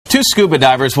Two scuba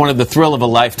divers wanted the thrill of a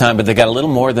lifetime, but they got a little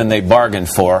more than they bargained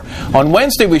for. On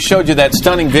Wednesday, we showed you that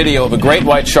stunning video of a great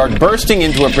white shark bursting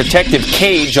into a protective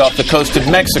cage off the coast of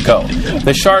Mexico.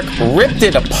 The shark ripped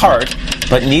it apart,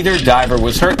 but neither diver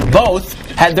was hurt. Both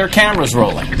had their cameras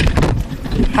rolling.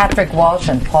 Patrick Walsh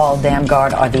and Paul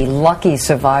Damgaard are the lucky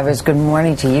survivors. Good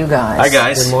morning to you guys. Hi,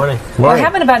 guys. Good morning. Well, it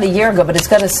happened about a year ago, but it's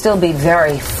got to still be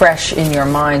very fresh in your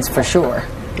minds for sure.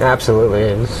 Absolutely.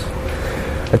 It was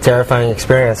a terrifying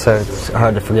experience, so it's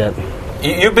hard to forget.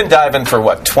 You've been diving for,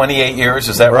 what, 28 years?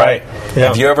 Is that right? Yeah.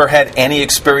 Have you ever had any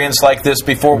experience like this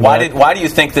before? Why do you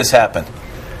think this happened?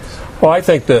 Well, I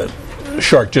think the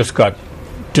shark just got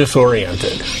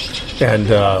disoriented. And,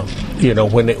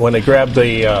 when they grabbed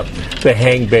the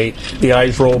hang bait, the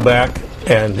eyes rolled back,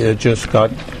 and it just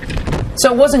got...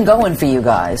 So it wasn't going for you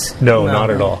guys? No, not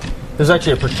at all. There's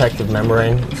actually a protective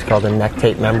membrane. It's called a neck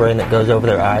tape membrane that goes over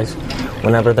their eyes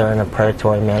whenever they're in a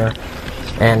predatory manner.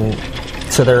 And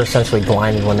so they're essentially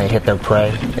blinded when they hit their prey.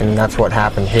 And that's what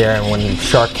happened here. And when the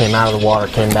shark came out of the water,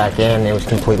 came back in, it was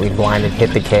completely blinded,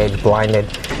 hit the cage, blinded.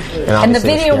 And the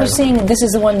video we're seeing, this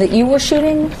is the one that you were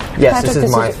shooting? Yes, Patrick?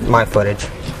 this is my footage.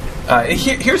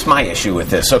 Here's my issue with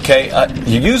this, okay?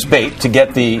 You use bait to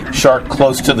get the shark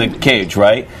close to the cage,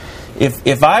 right?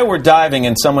 If I were diving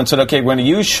and someone said, okay, we're going to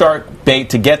use shark bait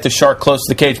to get the shark close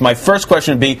to the cage, my first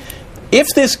question would be,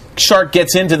 if this shark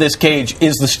gets into this cage,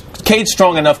 is the cage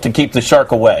strong enough to keep the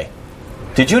shark away?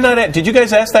 Did you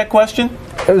guys ask that question?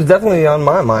 It was definitely on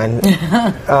my mind.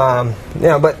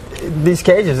 But these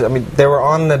cages, I mean, they were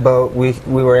on the boat. We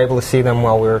were able to see them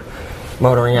while we were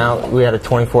motoring out. We had a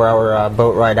 24-hour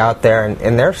boat ride out there,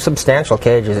 and they're substantial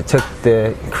cages. It took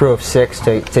the crew of 6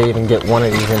 to even get one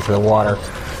of these into the water.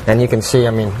 And you can see,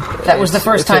 I mean... That was the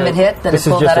first time it hit, that it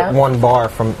pulled that out? This is just one bar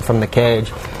from the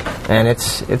cage. And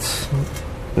it's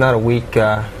not a weak...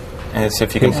 and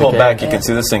if you can pull back, you can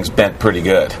see this thing's bent pretty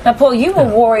good. Now, Paul, you were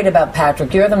worried about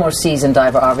Patrick. You're the more seasoned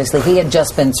diver, obviously. He had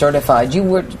just been certified. You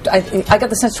were, I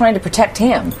got the sense, trying to protect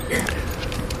him.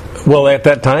 Well, at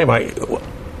that time, I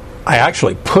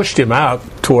actually pushed him out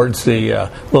towards the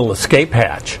little escape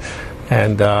hatch.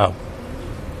 And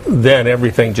then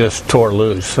everything just tore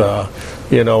loose.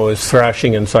 It was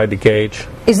thrashing inside the cage.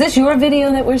 Is this your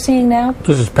video that we're seeing now?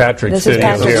 This is Patrick's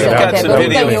video. We've got some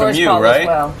video from you, right?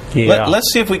 Well. Yeah.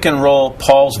 Let's see if we can roll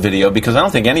Paul's video, because I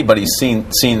don't think anybody's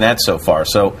seen that so far.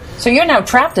 So you're now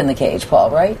trapped in the cage,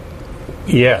 Paul, right?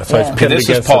 Yes. Yeah, okay, this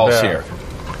is Paul's here.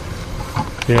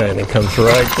 Yeah, and it comes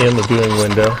right in the viewing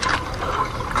window.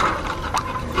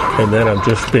 And then I'm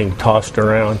just being tossed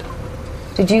around.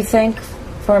 Did you think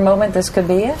for a moment this could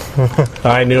be it?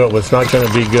 I knew it was not going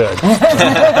to be good.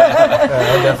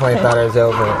 I definitely thought it was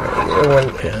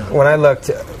over. When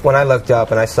I looked up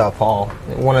and I saw Paul,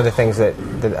 one of the things that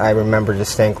I remember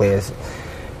distinctly is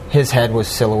his head was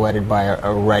silhouetted by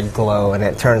a red glow, and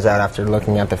it turns out after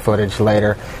looking at the footage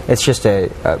later, it's just a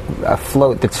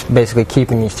float that's basically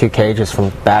keeping these two cages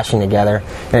from bashing together,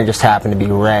 and it just happened to be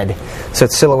red. So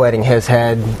it's silhouetting his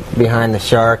head behind the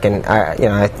shark, and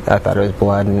I thought it was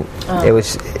blood, and it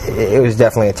was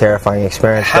definitely a terrifying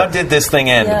experience. How did this thing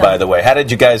end, by the way? How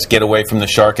did you guys get away from the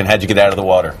shark, and how did you get out of the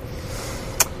water?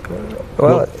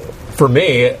 Well, for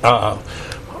me,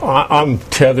 I'm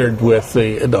tethered with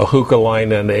the hookah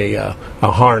line and a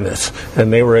harness,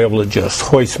 and they were able to just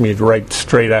hoist me right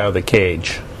straight out of the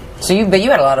cage. But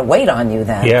you had a lot of weight on you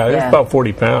then. Yeah, there's about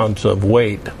 40 pounds of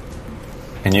weight.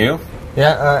 And you?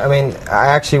 Yeah,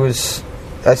 I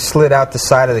slid out the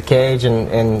side of the cage and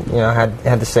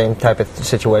had the same type of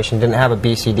situation. Didn't have a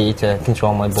BCD to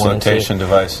control my buoyancy. Flotation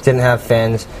device. Didn't have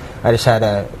fins. I just had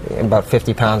about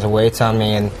 50 pounds of weights on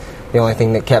me, and the only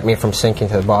thing that kept me from sinking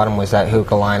to the bottom was that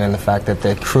hookah line and the fact that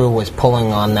the crew was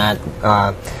pulling on that.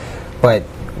 But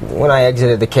when I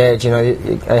exited the cage, I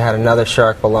had another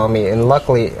shark below me, and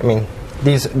luckily,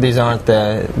 these aren't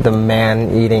the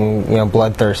man-eating,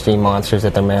 bloodthirsty monsters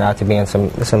that they're made out to be in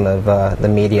some of the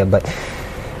media, but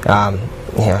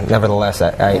nevertheless,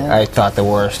 I thought the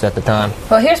worst at the time.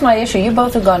 Well, here's my issue. You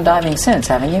both have gone diving since,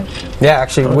 haven't you? Yeah,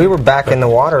 actually, we were back in the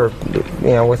water,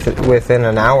 within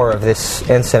an hour of this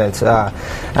incident.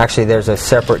 Actually, there's a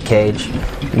separate cage.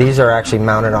 These are actually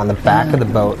mounted on the back of the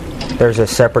boat. There's a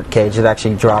separate cage that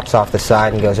actually drops off the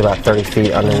side and goes about 30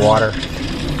 feet underwater.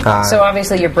 So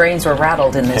obviously your brains were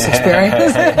rattled in this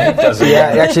experience.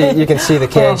 Yeah, actually you can see the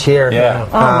cage here. Yeah.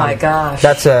 Oh my gosh.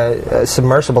 That's a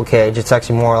submersible cage. It's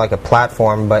actually more like a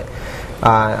platform, but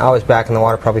I was back in the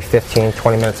water probably 15,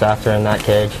 20 minutes after in that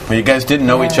cage. Well, you guys didn't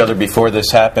know each other before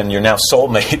this happened. You're now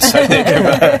soulmates. I think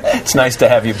it's nice to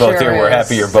have you both here. We're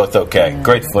happy you're both okay.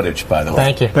 Great footage, by the way.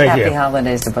 Thank you. Happy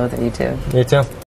holidays to both of you, too. You too.